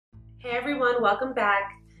Hey everyone, welcome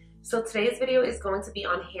back. So today's video is going to be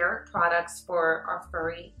on hair products for our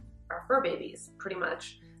fur babies, pretty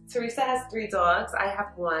much. Teresa has 3 dogs. I have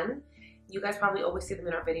 1. You guys probably always see them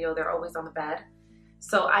in our video. They're always on the bed.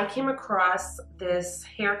 So I came across this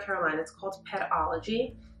hair care line. It's called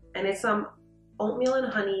Petology, and it's some oatmeal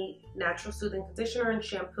and honey natural soothing conditioner and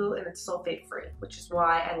shampoo, and it's sulfate free, which is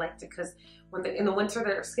why I liked it, because in the winter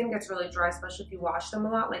their skin gets really dry, especially if you wash them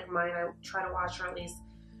a lot. Like mine, I try to wash her at least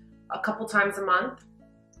a couple times a month.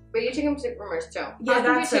 But you take them to the groomers too. Yeah,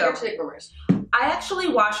 that's too. Take her to the groomers. I actually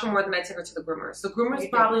wash her more than I take her to the groomers. The groomers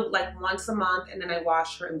probably like once a month, and then I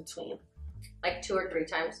wash her in between. Like 2 or 3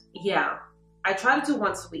 times? Yeah. I try to do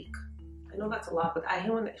once a week. I know that's a lot, but I hate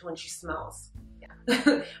when she smells.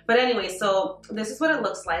 Yeah. But anyway, so this is what it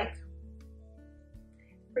looks like.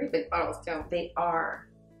 Pretty big bottles too. They are.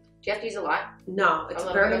 Do you have to use a lot? No, it's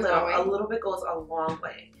very little. A little bit goes a long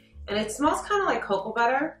way. And it smells kind of like cocoa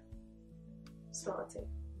butter. Smell it too.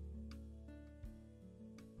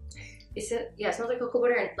 Is it? Yeah, it smells like cocoa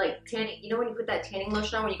butter and like tanning. You know when you put that tanning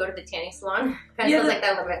lotion on when you go to the tanning salon? Kind of smells like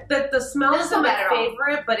that a little bit. The smell isn't my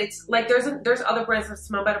favorite, but it's like there's other brands that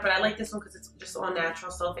smell better, but I like this one because it's just all natural,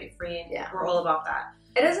 sulfate free, and we're all about that.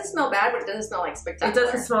 It doesn't smell bad, but it doesn't smell like spectacular. It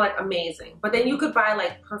doesn't smell like amazing. But then you could buy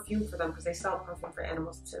like perfume for them because they sell perfume for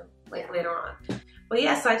animals too, like later on. But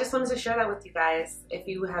yeah, so I just wanted to share that with you guys. If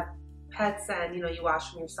you have pets and you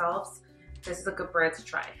wash them yourselves, this is a good brand to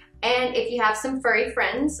try. And if you have some furry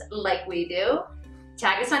friends like we do,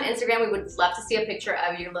 tag us on Instagram. We would love to see a picture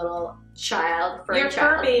of your little child,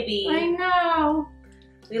 fur baby. I know.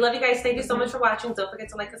 We love you guys. Thank you so much for watching. Don't forget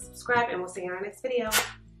to like and subscribe, and we'll see you in our next video.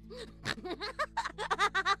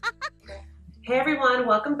 Hey everyone,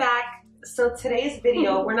 welcome back. So today's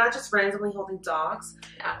video, we're not just randomly holding dogs,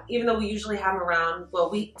 even though we usually have them around.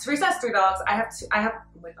 Well, Teresa has 3 dogs. I have 2.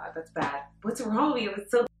 Oh my god, that's bad. What's wrong with you?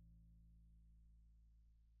 It's so